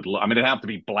a good look. I mean, it'd have to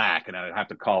be black, and I'd have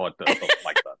to call it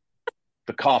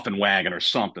the coffin wagon or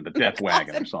something, the death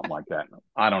wagon or something like that.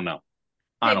 I don't know.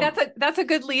 That's a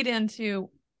good lead into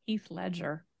Heath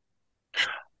Ledger.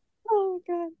 Oh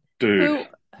God, dude,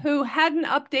 who hadn't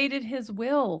updated his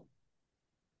will.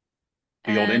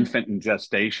 The old infant in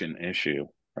gestation issue,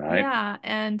 right? Yeah,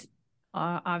 and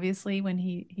obviously when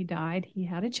he died, he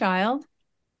had a child,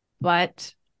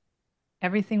 but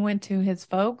everything went to his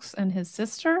folks and his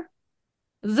sister.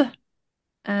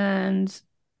 And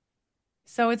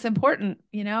so it's important,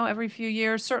 every few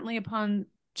years, certainly upon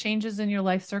changes in your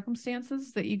life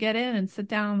circumstances, that you get in and sit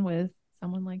down with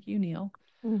someone like you, Neil.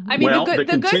 I mean,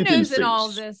 the good news in all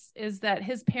of this is that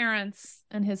his parents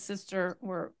and his sister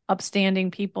were upstanding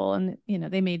people, and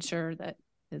they made sure that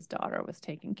his daughter was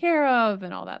taken care of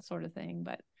and all that sort of thing.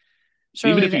 But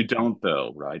even if you don't,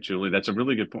 though, right, Julie, that's a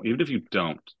really good point. Even if you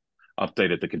don't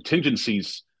update it, the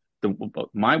contingencies, wills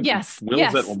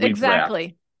that we've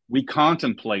left, we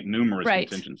contemplate numerous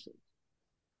contingencies.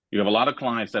 You have a lot of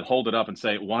clients that hold it up and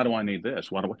say, why do I need this?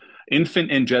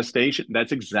 Infant in gestation,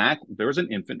 there's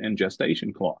an infant in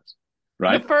gestation clause.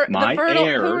 right? The fertile.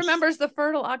 heirs, Who remembers the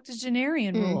fertile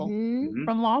octogenarian rule Mhm.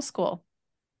 from law school?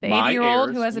 The my 80-year-old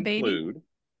heirs who has a baby. include,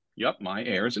 yep, my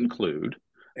heirs include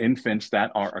infants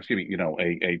that are, excuse me,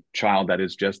 a child that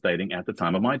is gestating at the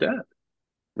time of my death,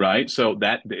 right? So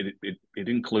that it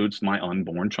includes my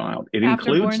unborn child. It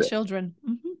includes After-born it. children.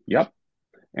 Yep.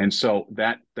 And so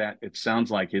that it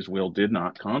sounds like his will did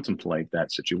not contemplate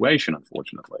that situation,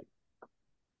 unfortunately.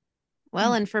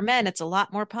 Well, and for men, it's a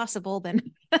lot more possible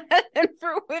than, than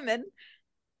for women.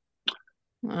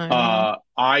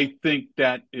 I think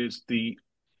that is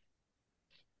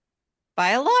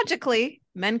biologically,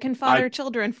 men can father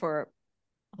children for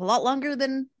a lot longer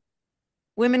than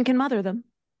women can mother them.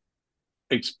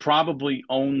 It's probably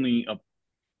only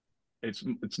it's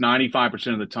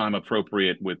 95% of the time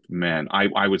appropriate with men.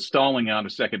 I was stalling out a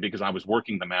second because I was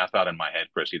working the math out in my head,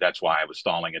 Chrissy. That's why I was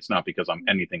stalling. It's not because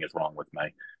anything is wrong with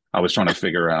me. I was trying to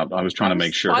figure out. I was trying to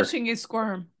make sure. Watching you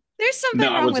squirm. There's something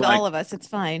wrong with all of us. It's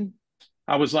fine.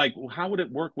 I was like, well, how would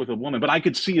it work with a woman? But I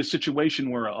could see a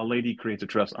situation where a lady creates a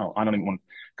trust. Oh, I don't even want,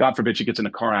 God forbid she gets in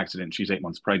a car accident and she's 8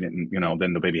 months pregnant and,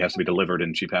 then the baby has to be delivered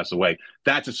and she passes away.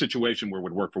 That's a situation where it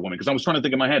would work for women. Because I was trying to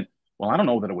think in my head, well, I don't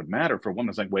know that it would matter for a woman.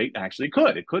 It's like, wait, actually it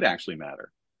could. It could actually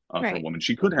matter for a woman.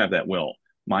 She could have that will.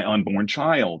 My unborn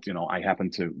child, I happen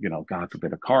to, God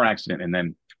forbid a car accident and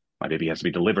then my baby has to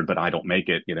be delivered, but I don't make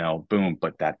it, boom.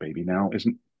 But that baby now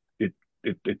isn't,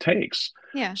 it takes.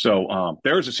 Yeah. So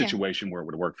there's a situation where it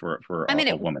would work for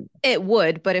a woman. It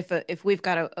would, but if we've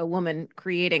got a woman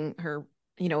creating her,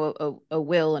 a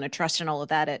will and a trust and all of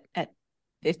that at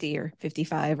 50 or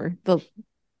 55, or the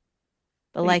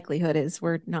likelihood is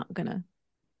we're getting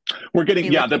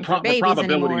the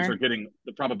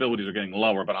probabilities are getting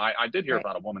lower. But I did hear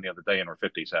about a woman the other day in her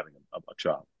 50s having a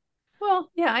child. Well,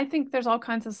 yeah, I think there's all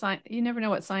kinds of signs. You never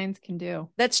know what science can do.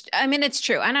 It's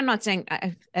true. And I'm not saying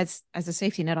as a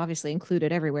safety net, obviously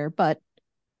included everywhere, but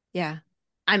yeah,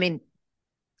 and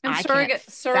I can't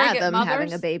fathom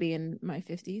having a baby in my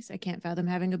 50s. I can't fathom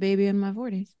having a baby in my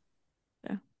 40s.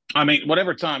 So.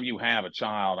 Whatever time you have a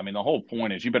child, the whole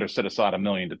point is you better set aside $1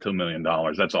 million to $2 million.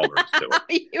 That's all there is to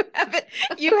it.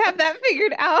 You have that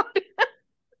figured out.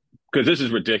 Because this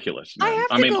is ridiculous. Man. I have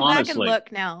to go back and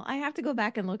look now. I have to go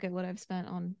back and look at what I've spent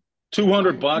on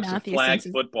 $200 of flag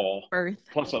football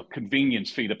plus a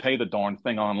convenience fee to pay the darn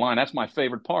thing online. That's my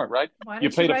favorite part, right? Why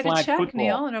don't you write a check,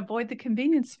 Neil, and avoid the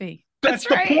convenience fee? That's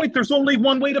the point. There's only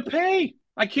one way to pay.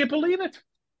 I can't believe it.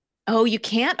 Oh, you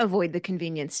can't avoid the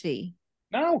convenience fee.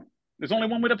 No, there's only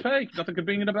one way to pay. Nothing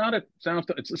convenient about it.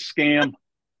 It's a scam.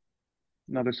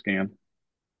 Another scam.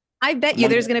 I bet you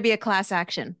there's going to be a class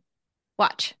action.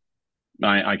 Watch.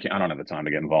 I can't. I don't have the time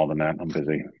to get involved in that. I'm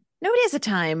busy. Nobody has the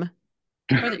time.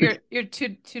 Your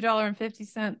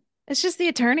 $2.50. It's just the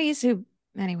attorneys who,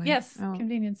 anyway. Yes,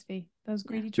 convenience fee. Those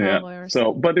greedy trial lawyers.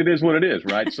 So, but it is what it is,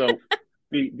 right? So,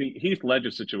 the Heath Ledger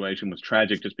situation was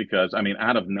tragic just because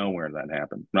out of nowhere that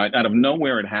happened, right? Out of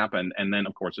nowhere it happened, and then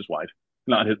of course his wife.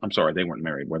 I'm sorry, they weren't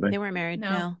married, were they? They weren't married.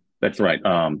 No. That's right.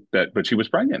 But she was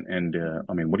pregnant, and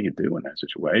what do you do in that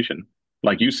situation?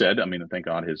 Like you said, thank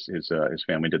God his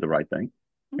family did the right thing,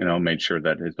 made sure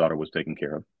that his daughter was taken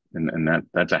care of, and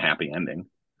that's a happy ending.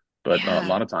 But a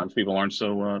lot of times people aren't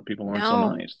so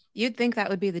nice. You'd think that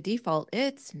would be the default.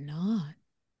 It's not.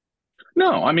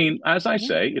 No, as I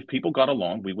say, if people got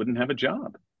along, we wouldn't have a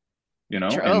job.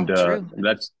 True.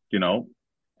 That's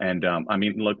and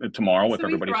look, tomorrow so if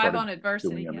everybody thrive started on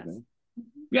adversity, doing everything,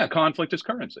 conflict is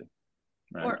currency.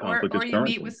 Right? Or you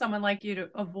meet with someone like you to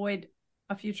avoid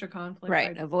a future conflict.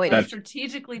 Right. Avoid it.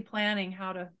 Strategically planning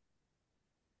how to.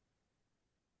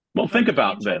 Well, think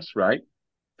about this, right?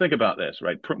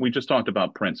 We just talked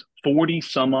about Prince. 40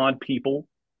 some odd people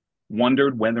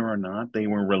wondered whether or not they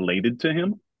were related to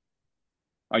him.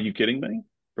 Are you kidding me?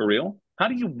 For real? How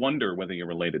do you wonder whether you're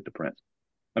related to Prince?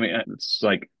 It's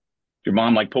like your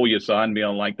mom pull you aside and be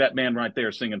like, that man right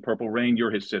there singing Purple Rain,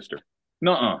 you're his sister.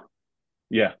 Nuh-uh.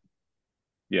 Yeah.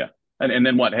 And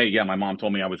then what? Hey, yeah, my mom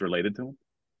told me I was related to him.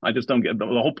 I just don't get the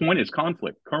whole point is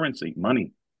conflict, currency,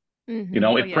 money.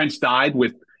 Mm-hmm. If Prince died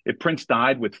with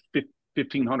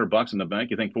 $1,500 in the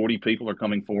bank, you think 40 people are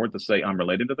coming forward to say I'm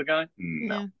related to the guy?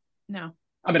 No.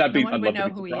 I'd love to be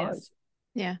surprised.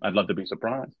 Yeah. I'd love to be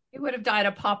surprised. He would have died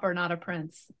a pauper, not a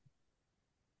prince.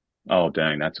 Oh,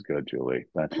 dang. That's good, Julie.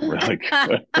 That's really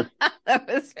good. That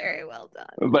was very well done.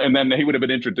 And then he would have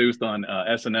been introduced on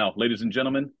SNL. Ladies and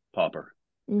gentlemen, Pauper.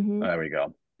 Mm-hmm. There we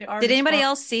go. Did anybody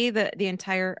else see the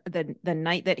entire the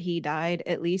night that he died,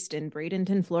 at least in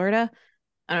Bradenton, Florida?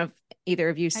 I don't know if either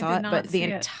of you saw it, but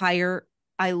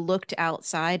I looked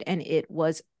outside and it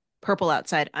was purple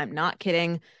outside. I'm not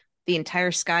kidding. the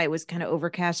entire sky was kind of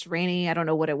overcast, rainy. I don't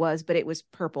know what it was, but it was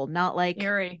purple, not like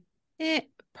Eerie.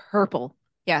 purple.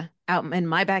 Yeah, out in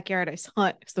my backyard, I saw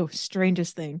it. It's the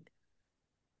strangest thing.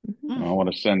 I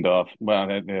want to send off. Well,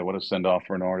 yeah, what a send off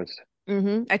for an artist.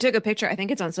 I took a picture. I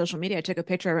think it's on social media. I took a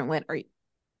picture of it and went, "Are you?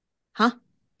 Huh?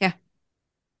 Yeah."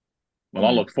 Well,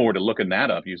 I'll look forward to looking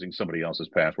that up using somebody else's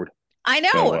password. I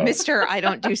know, So, Mister. I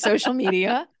don't do social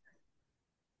media.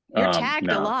 You're tagged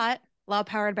a no. lot. Law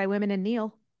powered by women and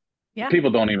Neil. Yeah.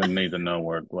 People don't even need to know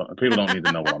where. Well, people don't need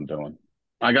to know what I'm doing.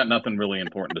 I got nothing really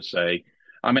important to say.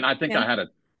 I mean, I think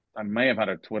I may have had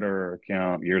a Twitter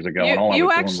account years ago, and all I You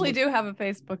was actually doing do have a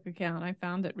Facebook account. I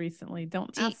found it recently.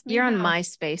 Don't ask me. You're on how.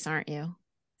 MySpace, aren't you?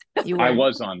 You were. I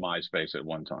was on MySpace at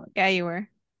one time. Yeah, you were.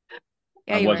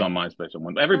 Yeah, I was on MySpace at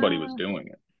one. Everybody was doing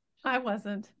it. I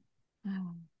wasn't. I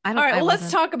All don't. right. Well, let's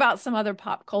wasn't. talk about some other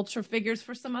pop culture figures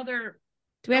for some other.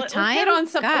 Do we have time?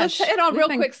 Let's hit on real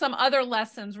quick some other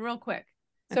lessons, real quick.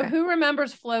 So, who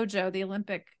remembers FloJo, the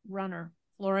Olympic runner,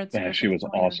 Florence? Yeah, she was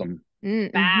awesome.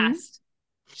 Fast.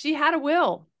 She had a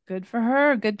will. Good for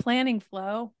her. Good planning,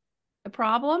 Flo. The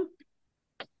problem?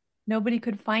 Nobody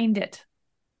could find it.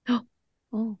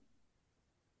 Oh.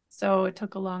 So it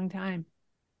took a long time.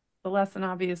 The lesson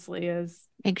obviously is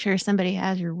make sure somebody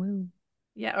has your will.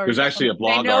 Yeah, or there's actually a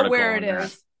blog they know article where it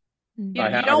is. You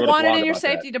don't want it in your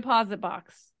safety deposit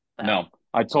box. But. No,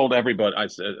 I told everybody. I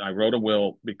said I wrote a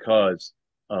will because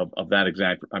of that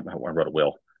exact. I wrote a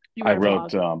will. I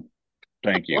wrote.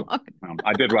 Thank you.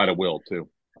 I did write a will too,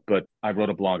 but I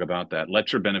wrote a blog about that.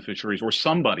 Let your beneficiaries or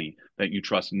somebody that you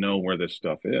trust know where this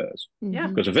stuff is. Yeah.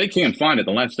 Because if they can't find it,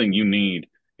 the last thing you need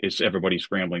is everybody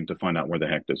scrambling to find out where the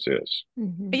heck this is.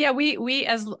 Yeah, we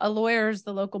as lawyers,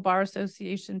 the local bar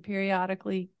association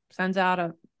periodically sends out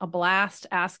a blast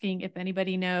asking if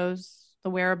anybody knows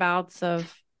the whereabouts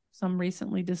of some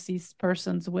recently deceased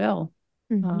person's will.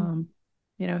 Who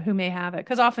may have it,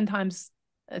 because oftentimes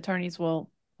attorneys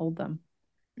will hold them.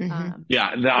 It's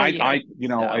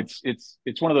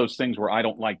one of those things where I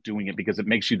don't like doing it because it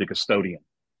makes you the custodian.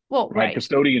 Well, right.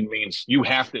 Custodian means you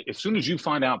have to, as soon as you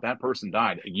find out that person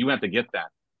died, you have to get that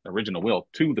original will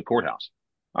to the courthouse,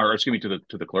 or excuse me,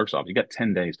 to the clerk's office. You got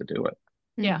 10 days to do it.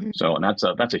 Yeah. So, and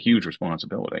that's a huge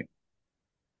responsibility.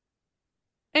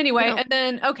 Anyway, and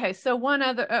then so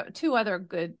two other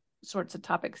good sorts of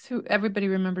topics. Who everybody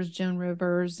remembers Joan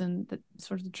Rivers and the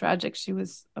sort of the tragic. She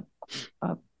was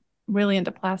really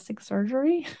into plastic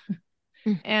surgery,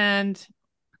 and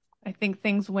I think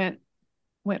things went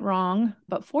wrong.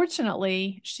 But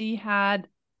fortunately, she had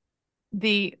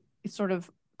the sort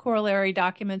of corollary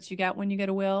documents you get when you get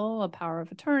a will, a power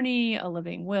of attorney, a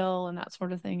living will, and that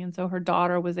sort of thing. And so her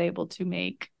daughter was able to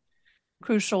make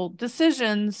crucial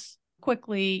decisions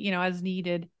quickly, as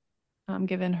needed,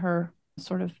 given her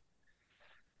sort of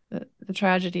the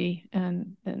tragedy,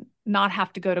 and not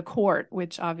have to go to court,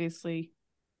 which obviously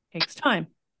takes time.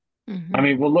 I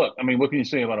mean, well, look, what can you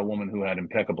say about a woman who had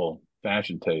impeccable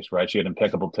fashion taste, right? She had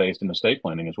impeccable taste in estate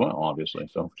planning as well, obviously.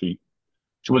 So she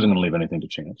wasn't going to leave anything to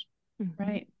chance.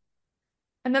 Right.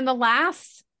 And then the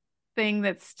last thing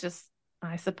that's just,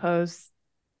 I suppose,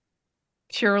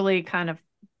 purely kind of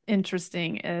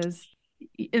interesting is,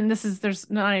 and there's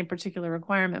not any particular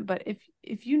requirement, but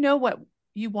if you know what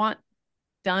you want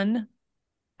done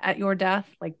at your death,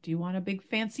 like, do you want a big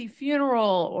fancy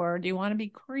funeral, or do you want to be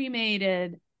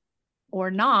cremated or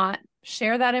not,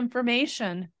 share that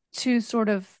information. Two sort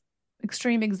of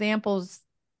extreme examples,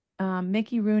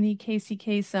 Mickey Rooney, Casey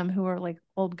Kasem, who are like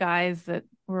old guys that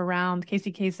were around.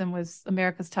 Casey Kasem was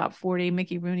America's Top 40.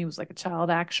 Mickey Rooney was like a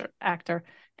child actor.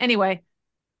 Anyway,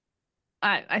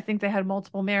 I think they had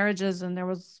multiple marriages and there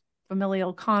was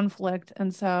familial conflict.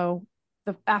 And so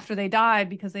after they died,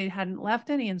 because they hadn't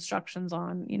left any instructions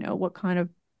on, what kind of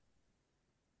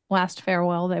last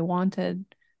farewell they wanted,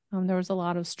 there was a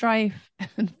lot of strife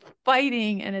and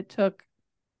fighting, and it took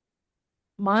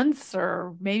months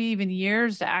or maybe even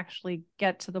years to actually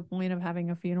get to the point of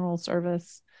having a funeral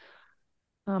service.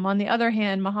 On the other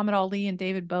hand, Muhammad Ali and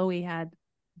David Bowie had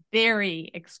very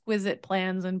exquisite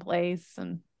plans in place,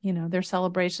 and their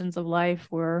celebrations of life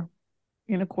were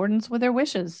in accordance with their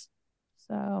wishes.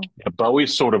 So Bowie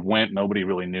sort of went. Nobody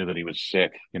really knew that he was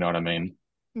sick. You know what I mean?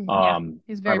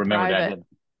 He's very private.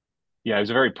 He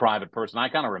was a very private person. I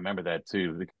kind of remember that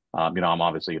too. I'm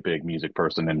obviously a big music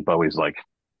person, and Bowie's like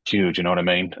huge. You know what I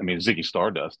mean? Ziggy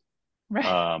Stardust.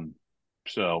 Right.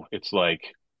 So it's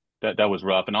like that was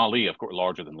rough. And Ali, of course,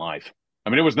 larger than life.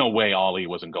 There was no way Ali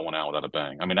wasn't going out without a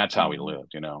bang. That's how he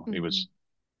lived. He was,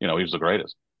 he was the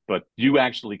greatest. But you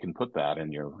actually can put that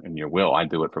in your will. I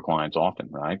do it for clients often,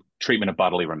 right? Treatment of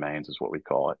bodily remains is what we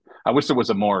call it. I wish there was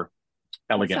a more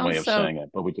elegant way of so, saying it,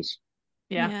 but we just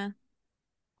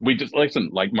listen,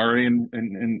 like Murray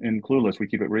and Clueless, we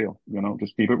keep it real,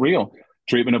 just keep it real.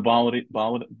 Treatment of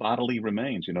bodily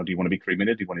remains. Do you want to be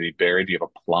cremated? Do you want to be buried? Do you have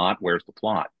a plot? Where's the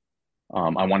plot?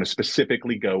 I want to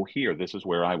specifically go here. This is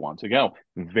where I want to go.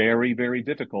 Very, very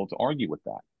difficult to argue with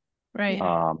that. Right.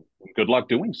 Good luck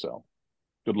doing so.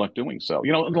 Good luck doing so. A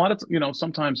lot of,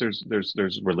 sometimes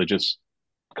there's religious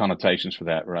connotations for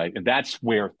that, right? And that's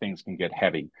where things can get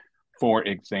heavy. For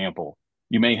example,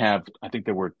 you may have, I think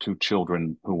there were 2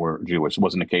 children who were Jewish. It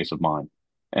wasn't a case of mine.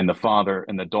 And the father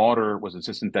and the daughter was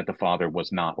insistent that the father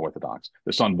was not Orthodox.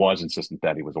 The son was insistent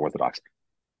that he was Orthodox.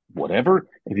 Whatever,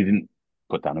 if he didn't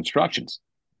put down instructions.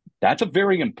 That's a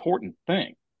very important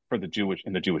thing for the Jewish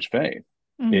faith.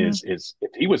 Is if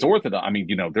he was Orthodox,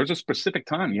 there's a specific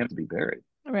time you have to be buried.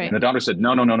 Right. And the daughter said,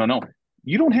 no.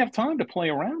 You don't have time to play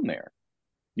around there.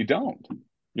 You don't.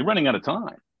 You're running out of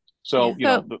time. So,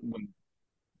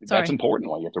 that's important.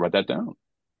 Why you have to write that down.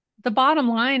 The bottom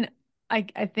line, I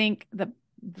think the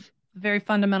very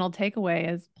fundamental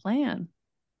takeaway is plan.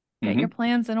 Get your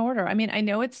plans in order. I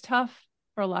know it's tough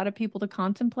for a lot of people to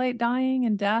contemplate dying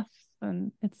and death,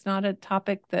 and it's not a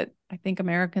topic that I think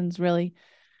Americans really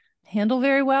handle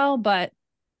very well, but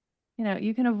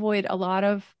you can avoid a lot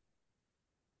of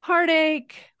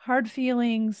heartache, hard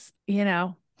feelings,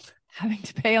 having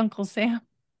to pay Uncle Sam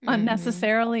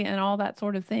unnecessarily and all that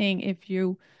sort of thing if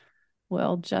you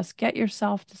will just get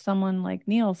yourself to someone like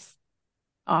Neil's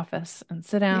office and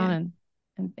sit down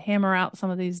and hammer out some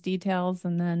of these details,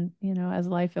 and then as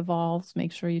life evolves,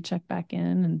 make sure you check back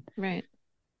in. And right.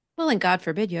 Well, and God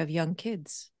forbid you have young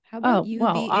kids. How about be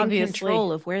in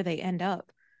control of where they end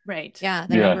up? Right. Yeah.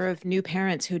 The number of new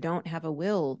parents who don't have a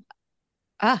will.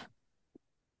 Yeah.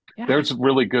 There's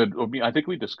really good. I think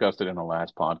we discussed it in the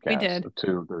last podcast. We did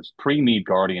too. There's pre-need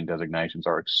guardian designations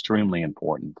are extremely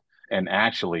important. And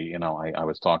actually, I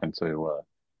was talking to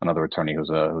another attorney who's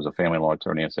a family law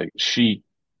attorney, and she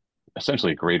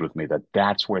essentially agreed with me that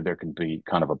that's where there can be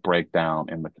kind of a breakdown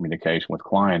in the communication with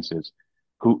clients. Is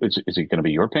it going to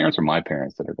be your parents or my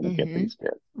parents that are going to get these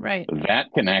kids? Right.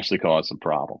 That can actually cause some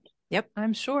problems. Yep,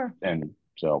 I'm sure. And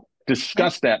so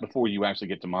discuss that before you actually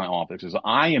get to my office, because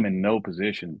I am in no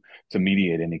position to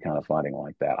mediate any kind of fighting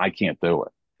like that. I can't do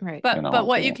it. Right. But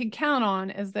what you can count on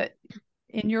is that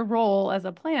in your role as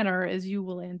a planner is you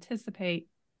will anticipate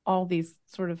all these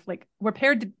sort of we're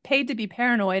paid to be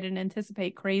paranoid and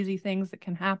anticipate crazy things that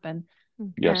can happen.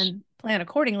 Yes. And plan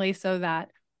accordingly so that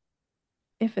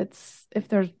if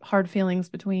there's hard feelings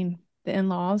between the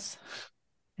in-laws,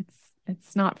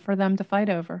 it's not for them to fight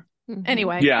over.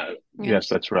 Anyway. Yeah. Yes,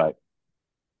 that's right.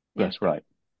 That's right.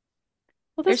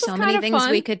 Well, there's so many things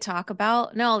we could talk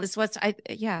about. No,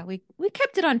 we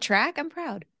kept it on track. I'm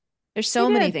proud. There's so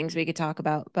many things we could talk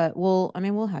about, but we'll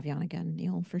have you on again,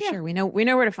 Neil, for sure. We know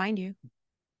where to find you.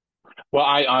 Well,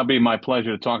 I'll be my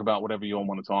pleasure to talk about whatever you all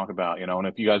want to talk about, and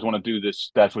if you guys want to do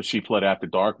this, That's What She Pled After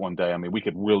Dark one day, we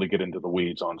could really get into the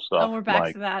weeds on stuff. Oh, we're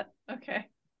back to that. Okay.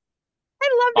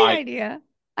 I love the idea.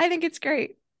 I think it's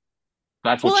great.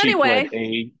 That's what she pled,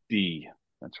 AD.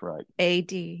 That's right.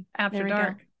 AD. After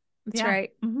Dark. That's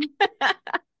right.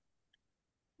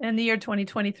 In the year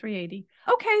 2023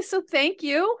 AD. Okay, so thank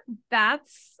you.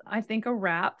 That's, I think, a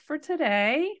wrap for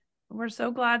today. We're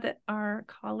so glad that our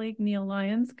colleague Neil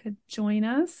Lyons could join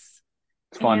us.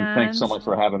 It's fun. Thanks so much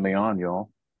for having me on,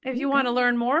 y'all. If you want to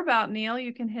learn more about Neil,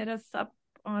 you can hit us up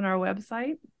on our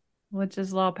website, which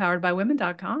is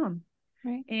lawpoweredbywomen.com.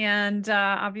 Right. And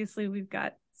obviously, we've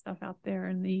got stuff out there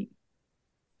in the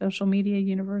social media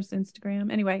universe,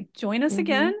 Instagram. Anyway, join us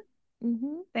again.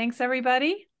 Thanks,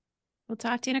 everybody. We'll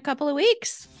talk to you in a couple of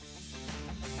weeks.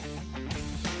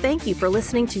 Thank you for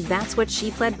listening to That's What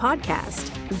She Pled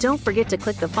podcast. Don't forget to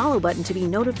click the follow button to be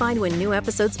notified when new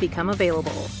episodes become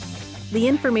available. The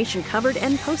information covered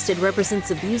and posted represents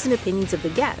the views and opinions of the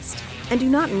guest and do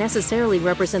not necessarily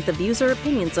represent the views or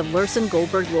opinions of Lursen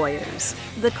Goldberg lawyers.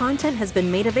 The content has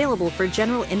been made available for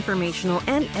general informational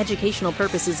and educational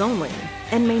purposes only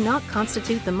and may not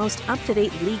constitute the most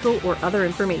up-to-date legal or other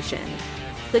information.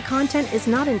 The content is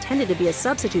not intended to be a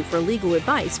substitute for legal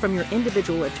advice from your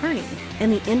individual attorney,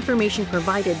 and the information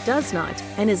provided does not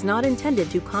and is not intended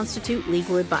to constitute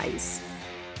legal advice.